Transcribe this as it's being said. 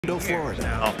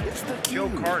Florida. It's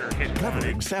theCUBE,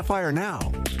 covering Sapphire Now.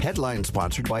 Headline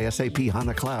sponsored by SAP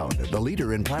HANA Cloud, the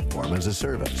leader in platform as a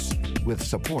service. With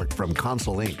support from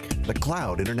Console Inc., the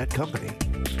cloud internet company.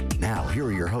 Now, here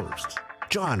are your hosts,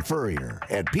 John Furrier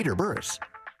and Peter Burris.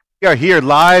 We are here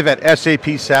live at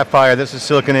SAP Sapphire. This is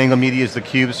SiliconANGLE Media's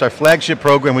theCUBE. It's our flagship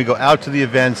program. We go out to the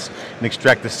events and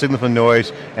extract the signal from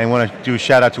noise, and want to do a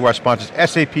shout out to our sponsors,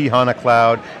 SAP HANA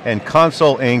Cloud and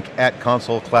Console Inc. at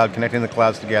Console Cloud, connecting the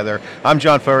clouds together. I'm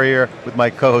John Furrier with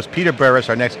my co-host Peter Burris.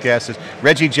 Our next guest is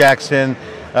Reggie Jackson,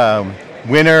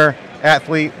 winner,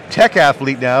 athlete, tech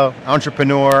athlete now,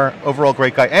 entrepreneur, overall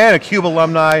great guy, and a CUBE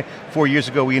alumni. 4 years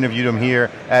ago we interviewed him here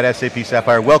at SAP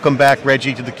Sapphire. Welcome back,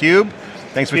 Reggie, to theCUBE.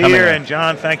 Thanks for coming. Peter and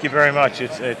John, thank you very much.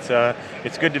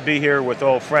 It's good to be here with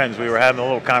old friends. We were having a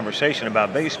little conversation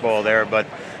about baseball there, but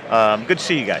good to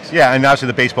see you guys. Yeah, and obviously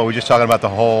the baseball, we're just talking about the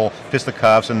whole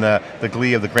fisticuffs and the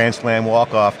glee of the Grand Slam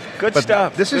walk-off. Good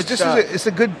stuff. This is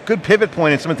a good pivot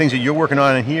point in some of the things that you're working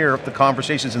on in here, the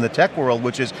conversations in the tech world,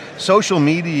 which is social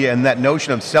media and that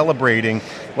notion of celebrating,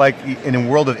 like in a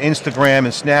world of Instagram and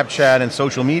Snapchat and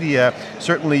social media.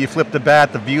 Certainly you flip the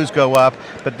bat, the views go up,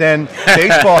 but then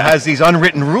baseball has these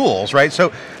unwritten rules, right?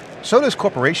 So does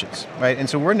corporations, right? And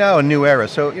so we're now in a new era.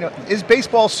 So, is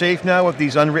baseball safe now with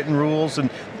these unwritten rules,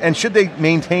 and should they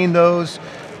maintain those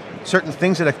certain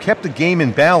things that have kept the game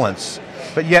in balance?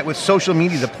 But yet with social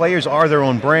media, the players are their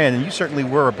own brand, and you certainly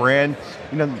were a brand,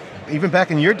 even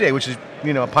back in your day, which is,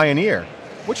 a pioneer.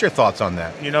 What's your thoughts on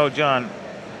that? John,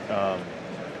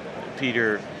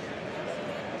 Peter,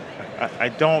 I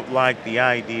don't like the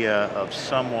idea of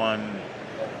someone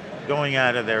going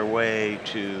out of their way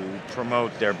to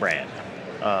promote their brand.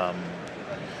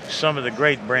 Some of the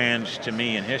great brands to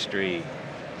me in history,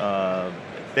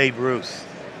 Babe Ruth,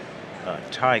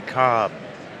 Ty Cobb,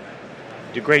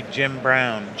 the great Jim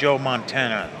Brown, Joe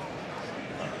Montana,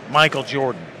 Michael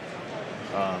Jordan.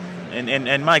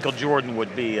 And Michael Jordan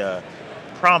would be a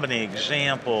prominent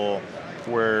example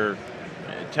where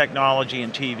technology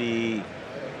and TV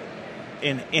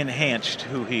enhanced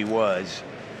who he was,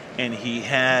 and he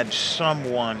had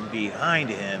someone behind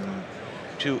him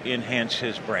to enhance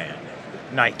his brand.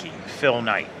 Nike, Phil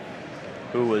Knight,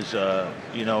 who was a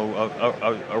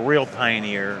real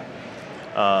pioneer.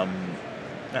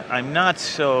 I'm not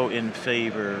so in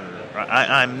favor,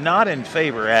 I'm not in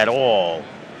favor at all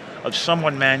of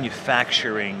someone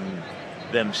manufacturing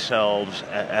themselves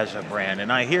as a brand.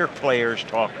 And I hear players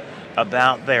talk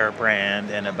about their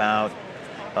brand and about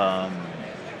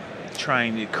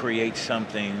trying to create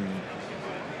something.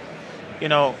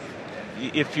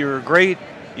 If you're great,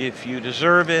 if you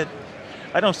deserve it,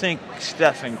 I don't think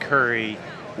Stephen Curry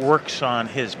works on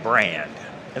his brand.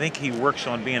 I think he works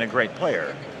on being a great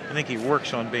player. I think he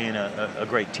works on being a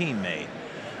great teammate.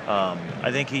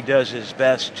 I think he does his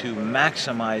best to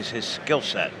maximize his skill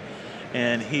set.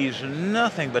 And he's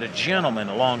nothing but a gentleman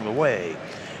along the way.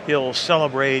 He'll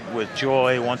celebrate with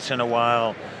joy once in a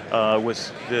while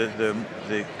with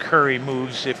the Curry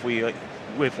moves, if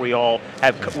we all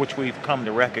have, which we've come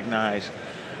to recognize.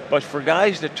 But for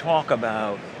guys to talk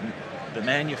about the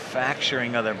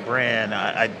manufacturing of their brand,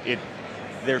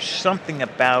 there's something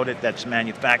about it that's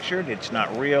manufactured. It's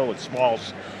not real. It's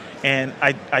false, and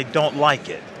I don't like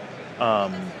it.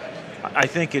 I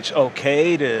think it's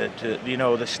okay to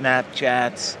the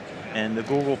Snapchats and the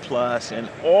Google Plus and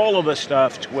all of the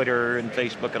stuff, Twitter and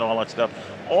Facebook and all that stuff,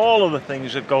 all of the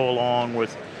things that go along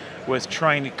with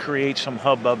trying to create some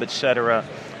hubbub, etc.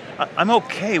 I'm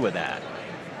okay with that.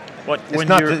 But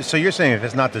so you're saying if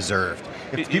it's not deserved,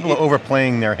 if people are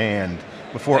overplaying their hand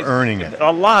before earning it?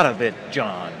 A lot of it,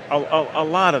 John, a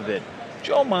lot of it.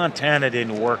 Joe Montana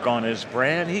didn't work on his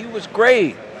brand. He was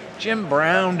great. Jim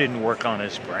Brown didn't work on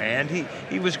his brand.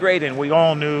 He was great, and we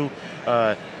all knew.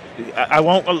 I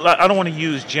don't want to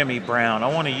use Jimmy Brown.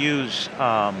 I want to use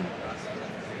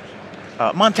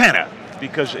Montana,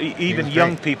 because even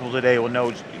young people today will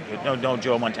know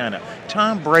Joe Montana.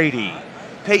 Tom Brady,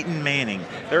 Peyton Manning,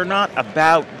 they're not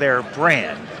about their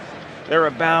brand. They're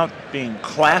about being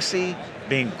classy,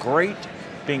 being great,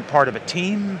 being part of a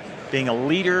team, being a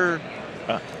leader,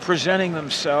 presenting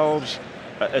themselves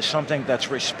as something that's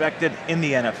respected in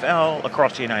the NFL,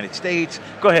 across the United States.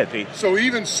 Go ahead, Pete. So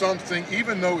even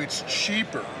though it's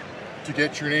cheaper to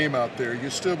get your name out there, you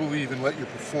still believe in let your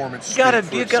performance speak for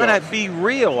itself. You gotta be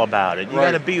real about it. You Right.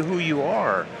 gotta be who you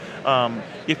are.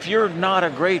 If you're not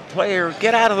a great player,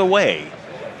 get out of the way.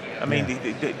 I mean,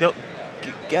 don't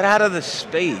get out of the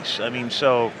space. I mean,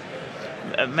 so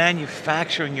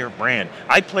manufacturing your brand.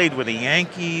 I played with the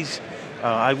Yankees.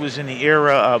 I was in the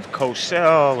era of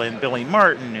Cosell and Billy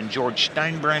Martin and George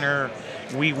Steinbrenner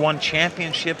We won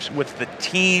championships with the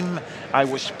team. I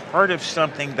was part of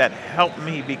something that helped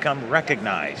me become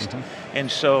recognized. And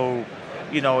so,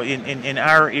 you know, in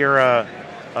our era,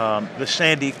 the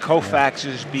Sandy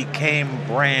Koufaxes became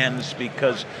brands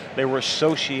because they were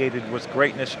associated with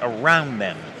greatness around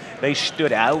them. They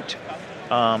stood out,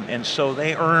 and so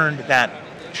they earned that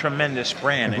tremendous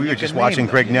brand. And we were just watching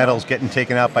Greg Nettles getting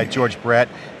taken out by George Brett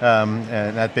and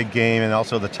that big game, and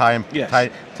also the Pine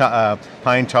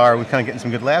Tar. We're kind of getting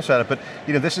some good laughs out of it. But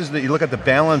you know, this is you look at the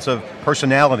balance of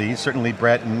personalities. Certainly,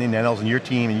 Brett and Nettles and your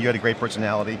team, and you had a great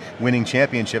personality, winning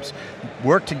championships.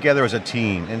 Work together as a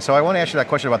team, and so I want to ask you that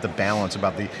question about the balance,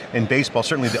 about in baseball.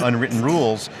 Certainly, the unwritten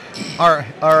rules are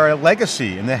a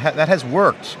legacy, and that has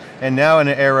worked. And now, in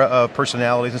an era of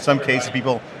personalities, in some cases,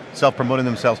 people self-promoting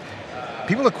themselves.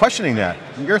 People are questioning that.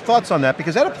 Your thoughts on that?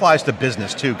 Because that applies to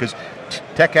business too, because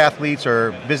tech athletes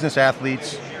or business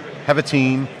athletes have a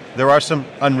team. There are some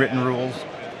unwritten rules.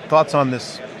 Thoughts on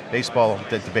this baseball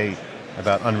debate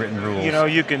about unwritten rules? You know,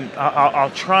 you can, I'll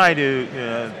try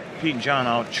to, Pete and John,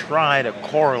 I'll try to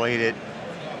correlate it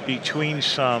between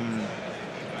some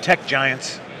tech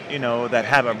giants, you know, that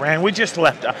have a brand. I just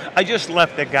left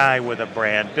a guy with a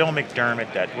brand, Bill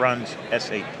McDermott, that runs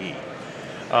SAP.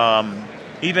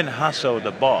 Even Hasso, the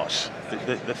boss,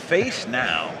 the face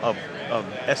now of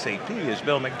SAP is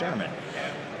Bill McDermott.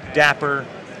 Dapper,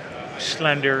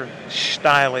 slender,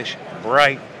 stylish,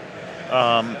 bright,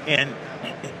 and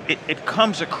it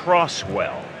comes across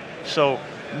well. So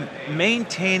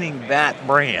maintaining that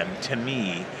brand, to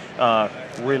me,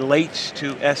 relates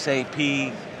to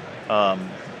SAP.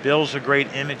 Bill's a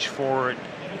great image for it.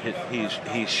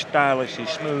 He's stylish,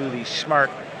 he's smooth, he's smart.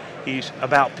 He's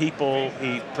about people.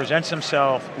 He presents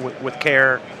himself with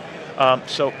care.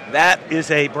 So that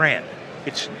is a brand.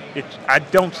 I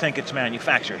don't think it's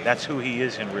manufactured. That's who he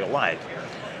is in real life.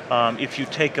 If you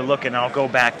take a look, and I'll go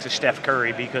back to Steph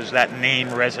Curry because that name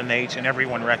resonates and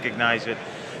everyone recognizes it.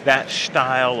 That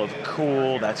style of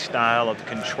cool, that style of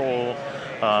control,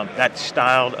 that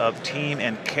style of team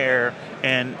and care,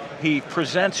 and he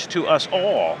presents to us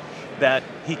all that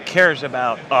he cares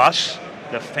about us,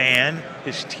 the fan,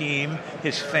 his team,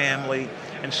 his family,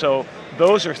 and so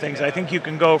those are things. I think you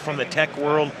can go from the tech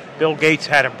world. Bill Gates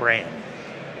had a brand.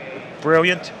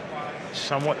 Brilliant,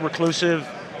 somewhat reclusive,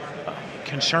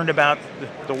 concerned about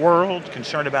the world,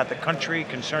 concerned about the country,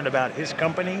 concerned about his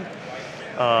company,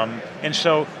 and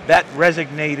so that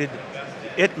resonated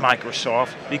at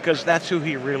Microsoft because that's who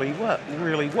he really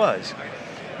was.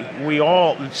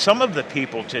 Some of the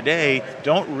people today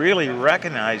don't really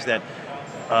recognize that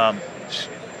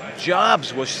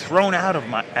Jobs was thrown out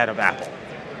of Apple.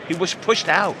 He was pushed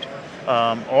out.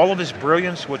 All of his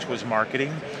brilliance, which was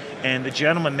marketing, and the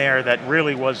gentleman there that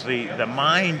really was the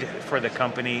mind for the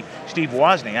company, Steve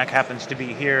Wozniak, happens to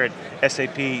be here at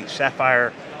SAP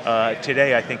Sapphire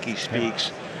today. I think he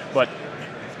speaks. But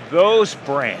those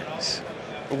brands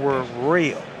were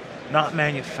real, not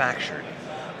manufactured.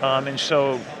 And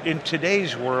so in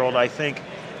today's world, I think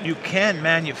you can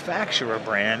manufacture a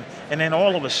brand and then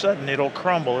all of a sudden it'll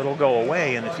crumble, it'll go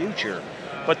away in the future.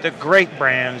 But the great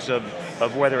brands of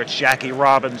whether it's Jackie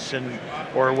Robinson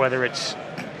or whether it's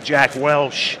Jack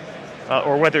Welch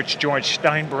or whether it's George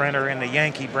Steinbrenner in the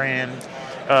Yankee brand,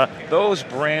 those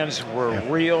brands were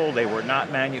real, they were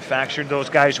not manufactured. Those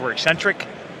guys were eccentric,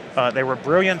 they were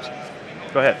brilliant.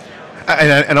 Go ahead.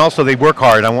 And also they work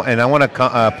hard, and I want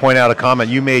to point out a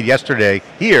comment you made yesterday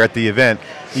here at the event.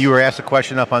 You were asked a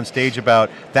question up on stage about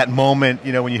that moment,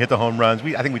 you know, when you hit the home runs.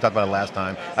 I think we talked about it last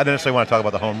time. I don't necessarily want to talk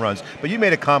about the home runs, but you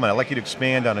made a comment I'd like you to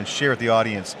expand on and share with the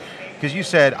audience. Because you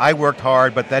said, I worked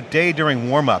hard, but that day during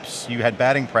warm-ups, you had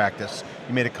batting practice,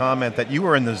 you made a comment that you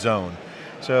were in the zone.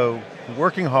 So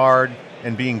working hard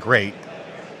and being great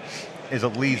is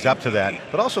it leads up to that,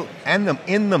 but also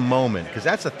in the moment, because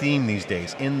that's a theme these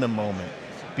days, in the moment.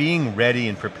 Being ready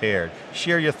and prepared.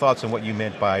 Share your thoughts on what you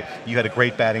meant by you had a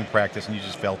great batting practice and you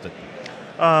just felt it.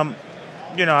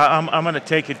 You know, I'm going to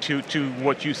take it to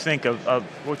what you think of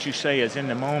what you say as in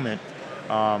the moment.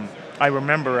 I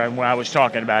remember when I was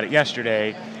talking about it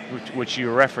yesterday, which you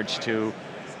referenced to,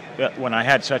 when I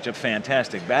had such a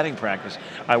fantastic batting practice,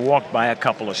 I walked by a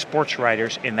couple of sports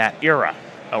writers in that era,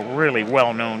 a really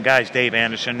well-known guys, Dave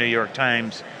Anderson, New York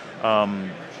Times.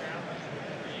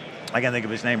 I can't think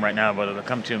of his name right now, but it'll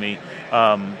come to me,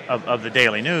 of the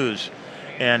Daily News.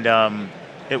 And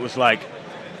it was like,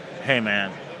 hey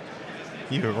man.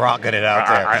 You were rocking it out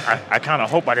there. I kind of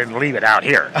hope I didn't leave it out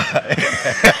here.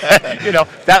 You know,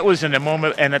 that was in the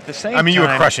moment, and at the same time. I mean, you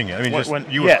were crushing it. I mean,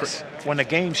 when the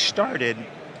game started,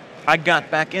 I got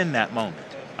back in that moment.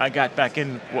 I got back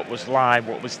in what was live,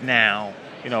 what was now,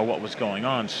 you know, what was going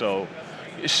on. So,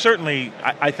 certainly,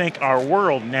 I think our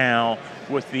world now,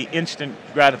 with the instant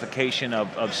gratification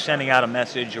of sending out a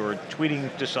message or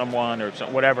tweeting to someone or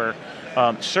whatever,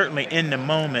 certainly in the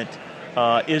moment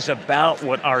is about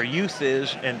what our youth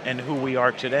is and who we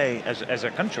are today as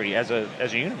a country, as a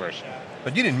universe.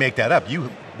 But you didn't make that up.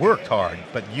 You worked hard,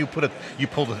 but you pulled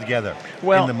it together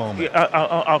in the moment.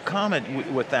 I'll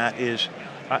comment with that is,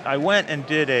 I went and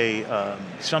did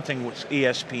something with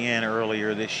ESPN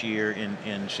earlier this year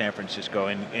in San Francisco,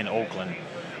 in Oakland,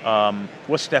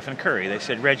 with Stephen Curry. They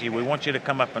said, Reggie, we want you to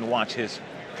come up and watch his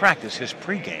practice, his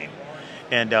pregame.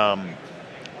 And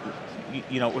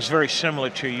it was very similar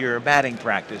to your batting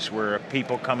practice where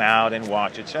people come out and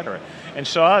watch, etc. And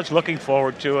so I was looking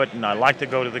forward to it, and I like to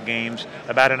go to the games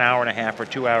about an hour and a half or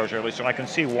 2 hours early so I can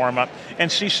see warm up and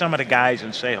see some of the guys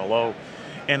and say hello.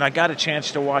 And I got a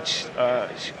chance to watch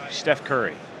Steph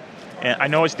Curry. And I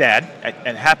know his dad.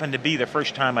 It happened to be the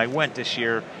first time I went this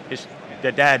year.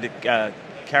 The dad,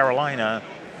 Carolina,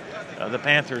 the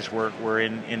Panthers were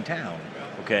in town,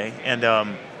 okay? And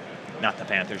not the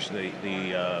Panthers,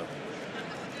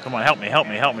 come on, help me.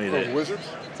 The Wizards?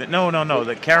 No,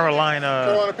 the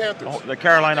Carolina Panthers. Oh, the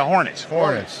Carolina Hornets.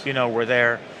 Hornets. Were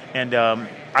there. And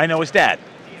I know his dad,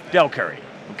 Del Curry,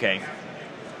 okay?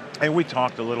 And we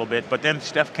talked a little bit, but then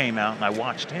Steph came out and I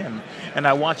watched him, and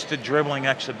I watched the dribbling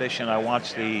exhibition. I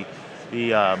watched the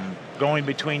going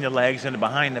between the legs and the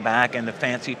behind the back and the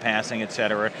fancy passing,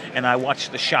 etc. And I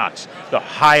watched the shots, the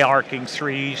high arcing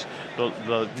threes,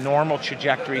 the normal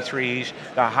trajectory threes,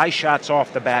 the high shots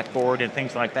off the backboard and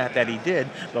things like that he did,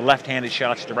 the left-handed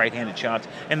shots, the right-handed shots.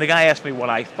 And the guy asked me what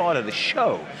I thought of the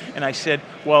show. And I said,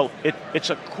 well,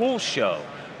 it's a cool show,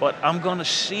 but I'm going to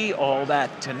see all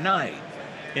that tonight.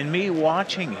 In me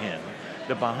watching him,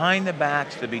 the behind the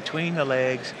backs, the between the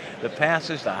legs, the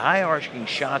passes, the high arcing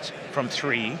shots from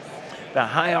three, the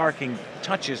high arcing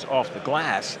touches off the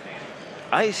glass,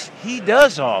 he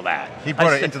does all that. He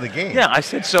brought it into the game. Yeah, I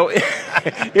said, so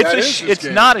it's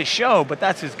not a show, but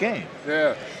that's his game.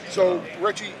 Yeah. So,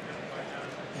 Reggie,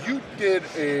 you did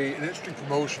an interesting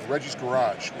promotion, Reggie's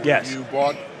Garage, where you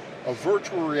bought a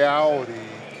virtual reality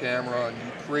camera and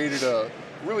you created a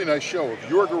really nice show of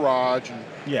your garage and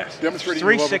demonstrating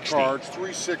your love of cards,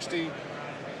 360.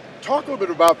 Talk a little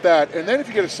bit about that, and then if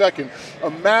you get a second,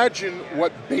 imagine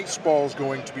what baseball is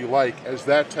going to be like as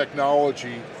that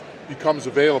technology becomes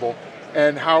available,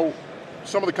 and how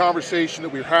some of the conversation that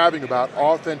we're having about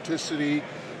authenticity,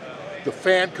 the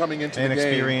fan coming into the game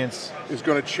experience is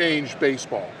going to change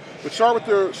baseball. But start with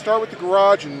the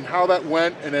garage and how that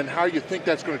went, and then how you think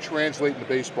that's going to translate into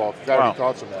baseball. If you've got any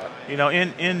thoughts on that.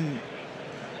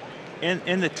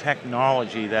 In the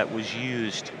technology that was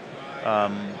used,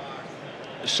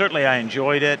 certainly I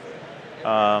enjoyed it.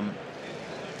 While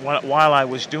I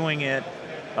was doing it,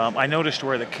 I noticed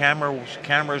where the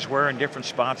cameras were in different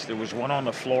spots. There was one on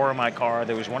the floor of my car.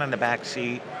 There was one in the back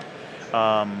seat.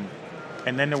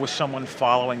 And then there was someone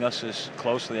following us as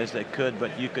closely as they could,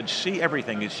 but you could see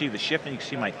everything. You could see the shifting, you could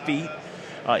see my feet.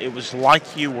 It was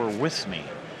like you were with me.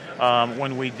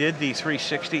 When we did the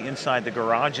 360 inside the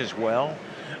garage as well,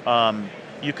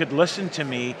 you could listen to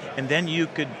me, and then you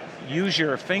could use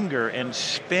your finger and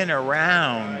spin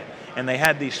around, and they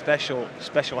had these special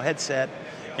headset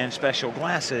and special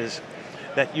glasses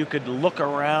that you could look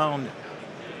around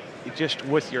just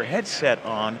with your headset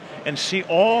on and see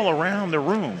all around the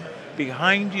room,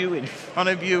 behind you, in front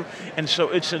of you. And so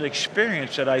it's an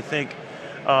experience that I think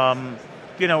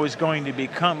is going to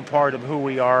become part of who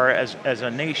we are as a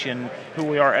nation, who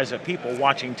we are as a people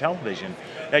watching television,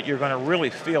 that you're going to really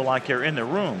feel like you're in the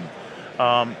room.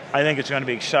 I think it's going to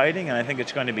be exciting, and I think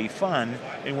it's going to be fun.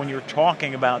 And when you're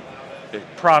talking about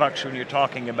products, when you're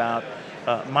talking about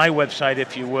my website,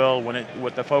 if you will,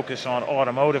 with the focus on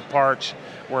automotive parts,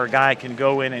 where a guy can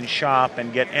go in and shop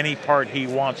and get any part he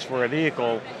wants for a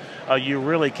vehicle, you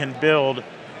really can build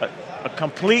a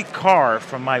complete car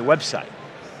from my website.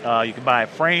 You can buy a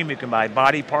frame, you can buy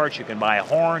body parts, you can buy a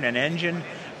horn, an engine,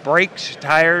 brakes,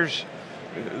 tires,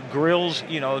 grills,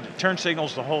 turn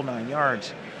signals, the whole 9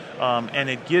 yards. And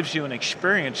it gives you an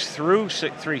experience through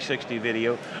 360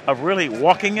 video of really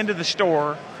walking into the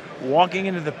store, walking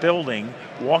into the building,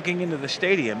 walking into the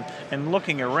stadium, and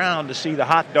looking around to see the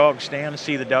hot dog stand, to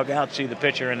see the dugout, see the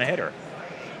pitcher and the hitter,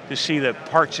 to see the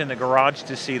parts in the garage,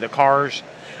 to see the cars,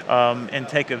 and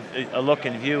take a look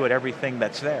and view at everything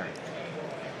that's there.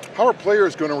 How are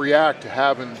players going to react to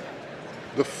having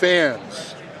the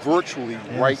fans virtually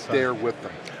right there with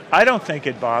them? I don't think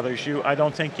it bothers you. I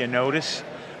don't think you notice.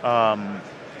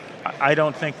 I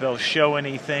don't think they'll show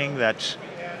anything that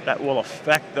will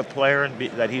affect the player and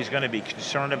that he's going to be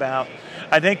concerned about.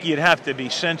 I think you'd have to be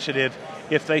sensitive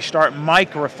if they start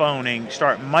microphoning,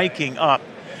 start miking up,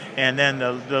 and then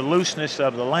the looseness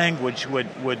of the language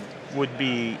would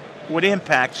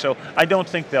impact. So I don't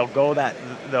think they'll go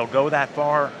that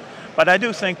far. But I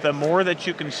do think the more that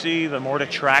you can see, the more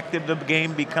attractive the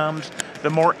game becomes, the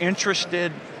more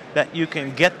interested that you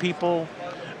can get people.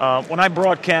 When I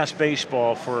broadcast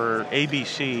baseball for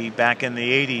ABC back in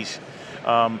the 80s,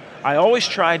 I always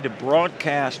tried to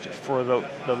broadcast for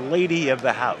the lady of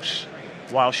the house.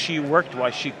 While she worked,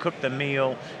 while she cooked the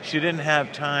meal, she didn't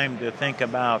have time to think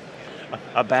about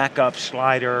a backup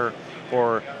slider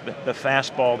or the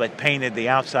fastball that painted the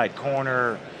outside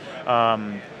corner,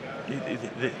 the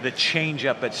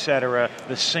changeup, etc.,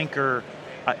 the sinker.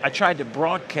 I tried to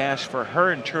broadcast for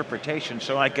her interpretation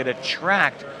so I could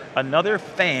attract another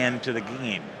fan to the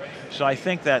game. So I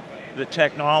think that the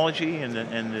technology and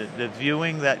the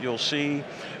viewing that you'll see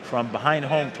from behind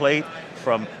home plate,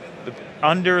 from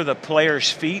under the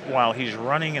player's feet while he's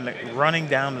running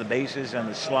down the bases and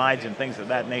the slides and things of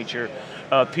that nature,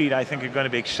 Pete, I think are going to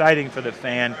be exciting for the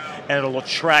fan, and it'll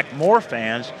attract more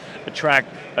fans, attract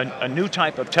a new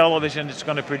type of television that's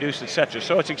going to produce, etc.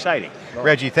 So it's exciting.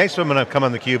 Reggie, thanks for coming on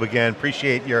theCUBE again.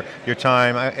 Appreciate your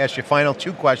time. I asked you final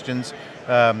 2 questions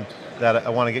that I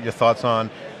want to get your thoughts on.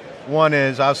 One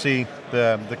is obviously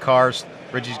the cars.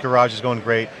 Reggie's Garage is going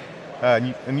great.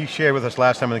 And you shared with us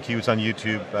last time on theCUBE, it's on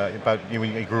YouTube, about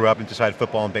when you grew up and decided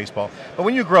football and baseball. But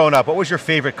when you were growing up, what was your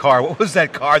favorite car? What was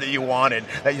that car that you wanted,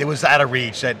 that it was out of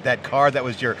reach, that car that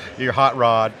was your hot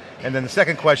rod? And then the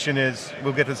second question is,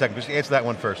 we'll get to the second, just answer that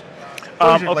one first.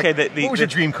 What was your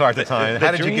dream car at the time? How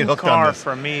did you get hooked on this? The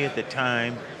dream car for me at the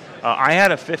time, I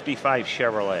had a 55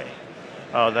 Chevrolet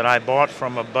that I bought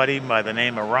from a buddy by the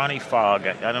name of Ronnie Fogg.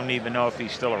 I don't even know if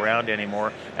he's still around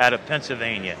anymore, out of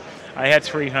Pennsylvania. I had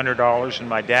 $300 and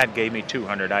my dad gave me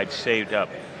 $200. I'd saved up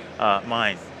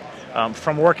mine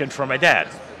from working for my dad.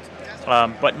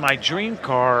 But my dream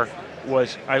car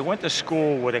was, I went to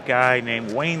school with a guy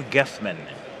named Wayne Geffman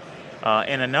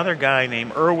and another guy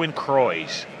named Erwin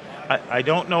Croys. I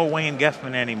don't know Wayne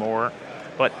Geffman anymore,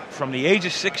 but from the age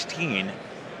of 16,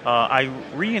 I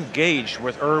re-engaged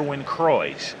with Erwin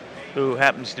Croys, who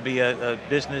happens to be a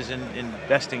business and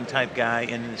investing type guy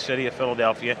in the city of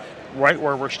Philadelphia, right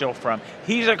where we're still from.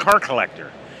 He's a car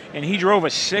collector, and he drove a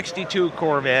 62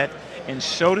 Corvette, and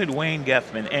so did Wayne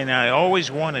Geffman, and I always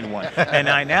wanted one, and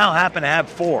I now happen to have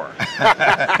 4.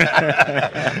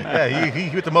 Yeah,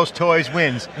 he with the most toys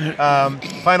wins.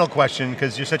 Final question,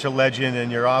 because you're such a legend,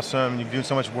 and you're awesome, you're doing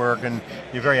so much work, and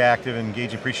you're very active and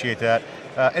engaged, appreciate that.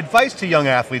 Advice to young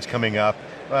athletes coming up,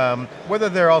 whether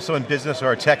they're also in business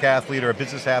or a tech athlete or a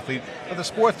business athlete, but the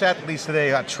sports athletes today,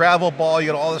 you got travel ball, you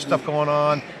got all this stuff going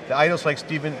on. The idols like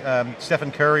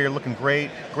Stephen Curry are looking great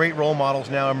role models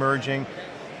now emerging.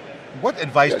 What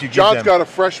advice do you give them? John's got a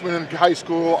freshman in high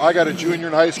school, I got a junior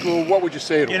in high school. What would you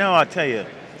say to him? You know, I'll tell you,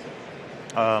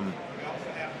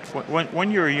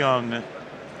 when you're young,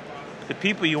 the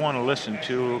people you want to listen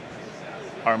to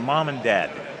are mom and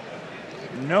dad.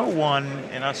 No one,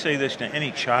 and I'll say this to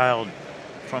any child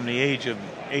from the age of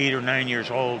 8 or 9 years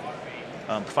old,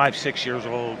 5, 6 years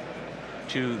old,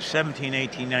 to 17,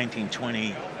 18, 19,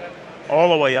 20,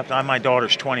 all the way up to, my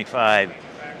daughter's 25,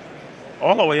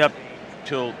 all the way up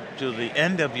till the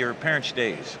end of your parents'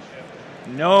 days.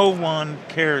 No one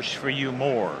cares for you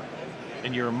more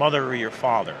than your mother or your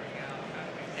father.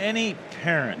 Any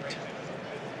parent,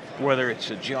 whether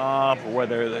it's a job or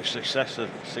whether there's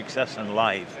success in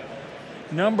life,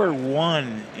 number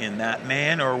one in that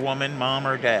man or woman, mom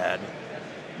or dad,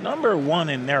 number one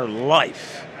in their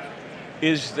life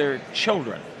is their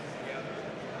children.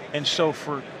 And so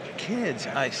for kids,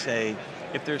 I say,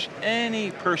 if there's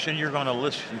any person you're going to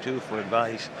listen to for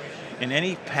advice, in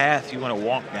any path you want to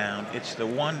walk down, it's the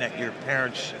one that your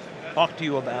parents talk to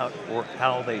you about or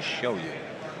how they show you.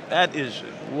 That is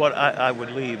what I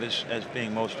would leave as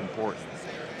being most important.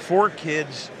 For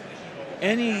kids,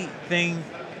 anything,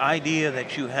 idea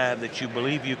that you have that you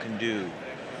believe you can do,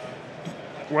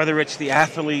 whether it's the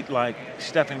athlete like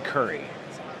Stephen Curry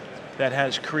that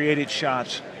has created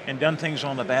shots and done things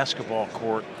on the basketball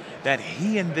court that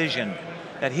he envisioned,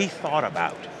 that he thought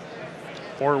about,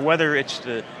 or whether it's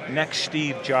the next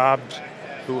Steve Jobs,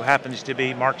 who happens to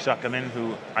be Mark Zuckerman,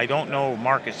 who I don't know,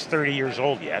 Mark is 30 years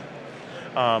old yet.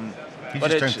 He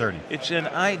just turned 30. It's an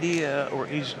idea, or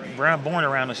he's born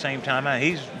around the same time.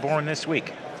 He's born this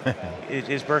week.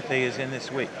 His birthday is in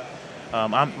this week.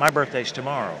 My birthday's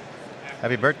tomorrow.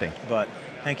 Happy birthday. But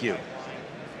thank you.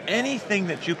 Anything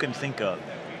that you can think of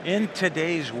in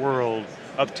today's world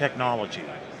of technology,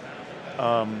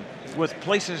 with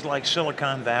places like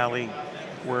Silicon Valley,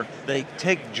 where they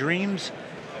take dreams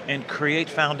and create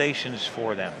foundations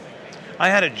for them. I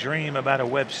had a dream about a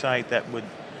website that would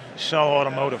sell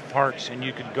automotive parts, and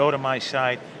you could go to my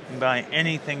site and buy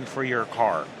anything for your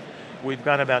car. We've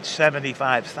got about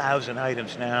 75,000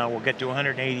 items now. We'll get to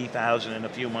 180,000 in a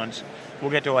few months.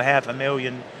 We'll get to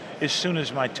 500,000 as soon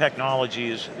as my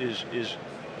technology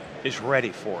is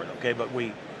ready for it, okay? But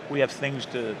we have things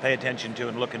to pay attention to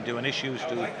and look into, and issues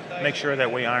to make sure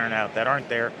that we iron out that aren't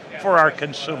there for our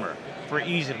consumer, for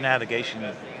ease of navigation,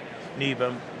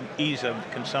 ease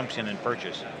of consumption and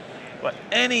purchase. But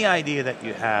any idea that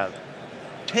you have,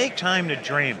 take time to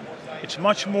dream. It's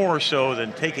much more so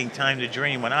than taking time to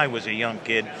dream when I was a young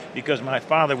kid, because my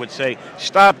father would say,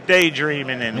 stop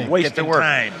daydreaming and wasting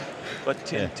time.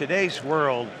 But in today's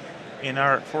world,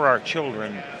 for our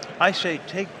children, I say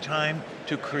take time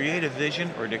to create a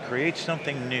vision or to create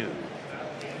something new,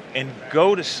 and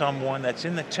go to someone that's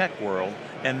in the tech world,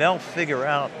 and they'll figure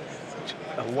out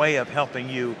a way of helping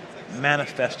you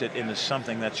manifest it into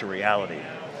something that's a reality.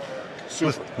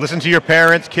 Super. Listen to your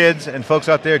parents, kids, and folks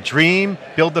out there. Dream,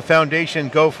 build the foundation,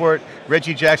 go for it.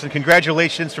 Reggie Jackson,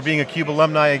 congratulations for being a CUBE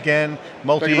alumni again.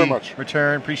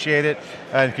 Multi-return, appreciate it.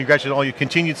 And congratulations on all your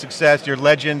continued success. You're a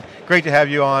legend. Great to have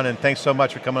you on, and thanks so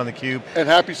much for coming on theCUBE. And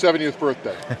happy 70th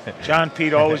birthday. John,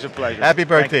 Pete, always a pleasure. Happy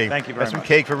birthday. Thank you very much. That's some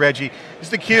cake for Reggie.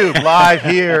 This is theCUBE, live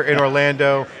here in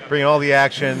Orlando, bringing all the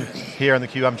action here on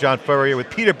theCUBE. I'm John Furrier with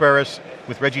Peter Burris,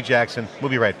 with Reggie Jackson.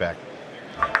 We'll be right back.